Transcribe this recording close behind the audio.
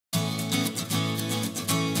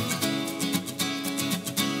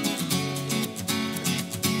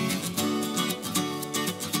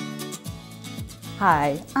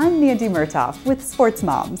Hi, I'm Mandy Murtoff with Sports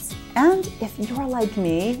Moms. And if you're like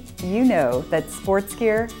me, you know that sports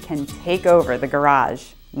gear can take over the garage,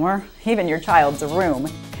 or even your child's room.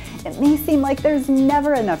 It may seem like there's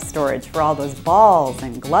never enough storage for all those balls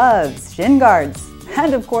and gloves, shin guards,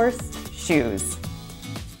 and of course, shoes.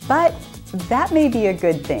 But that may be a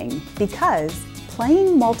good thing because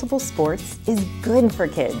playing multiple sports is good for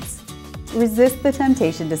kids. Resist the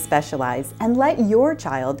temptation to specialize and let your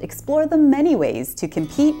child explore the many ways to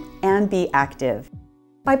compete and be active.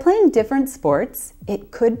 By playing different sports,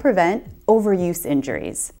 it could prevent overuse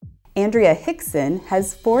injuries. Andrea Hickson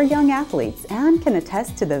has 4 young athletes and can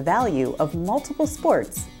attest to the value of multiple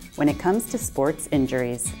sports when it comes to sports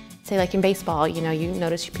injuries. Say like in baseball, you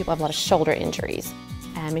notice people have a lot of shoulder injuries.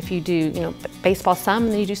 If you do, baseball some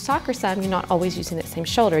and then you do soccer some, you're not always using that same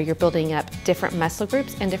shoulder. You're building up different muscle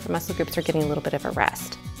groups and different muscle groups are getting a little bit of a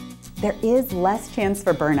rest. There is less chance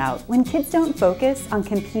for burnout when kids don't focus on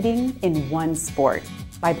competing in one sport.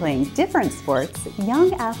 By playing different sports,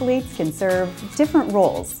 young athletes can serve different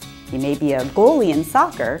roles. You may be a goalie in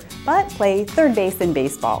soccer, but play third base in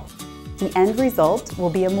baseball. The end result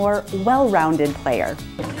will be a more well-rounded player.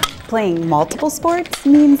 Playing multiple sports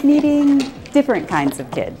means meeting different kinds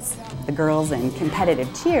of kids. The girls in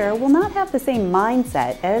competitive cheer will not have the same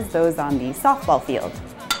mindset as those on the softball field.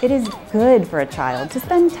 It is good for a child to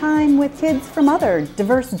spend time with kids from other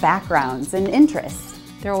diverse backgrounds and interests.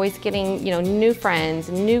 They're always getting, new friends,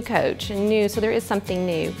 new coach, and so there is something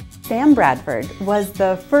new. Sam Bradford was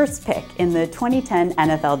the first pick in the 2010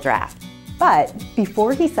 NFL Draft. But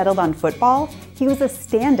before he settled on football, he was a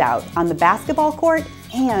standout on the basketball court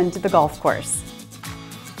and the golf course.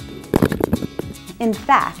 In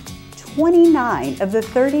fact, 29 of the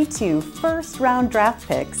 32 first-round draft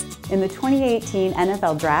picks in the 2018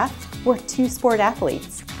 NFL Draft were 2-sport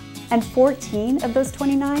athletes. And 14 of those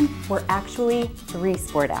 29 were actually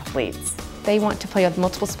 3-sport athletes. They want to play with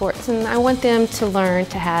multiple sports, and I want them to learn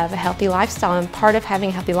to have a healthy lifestyle, and part of having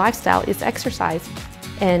a healthy lifestyle is exercise.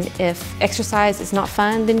 And if exercise is not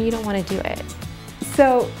fun, then you don't want to do it.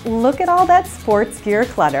 So look at all that sports gear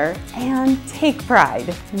clutter and take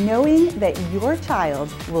pride knowing that your child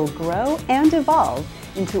will grow and evolve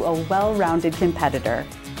into a well-rounded competitor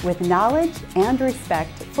with knowledge and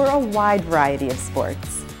respect for a wide variety of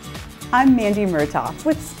sports. I'm Mandy Murtoff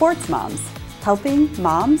with Sports Moms, helping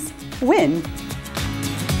moms win.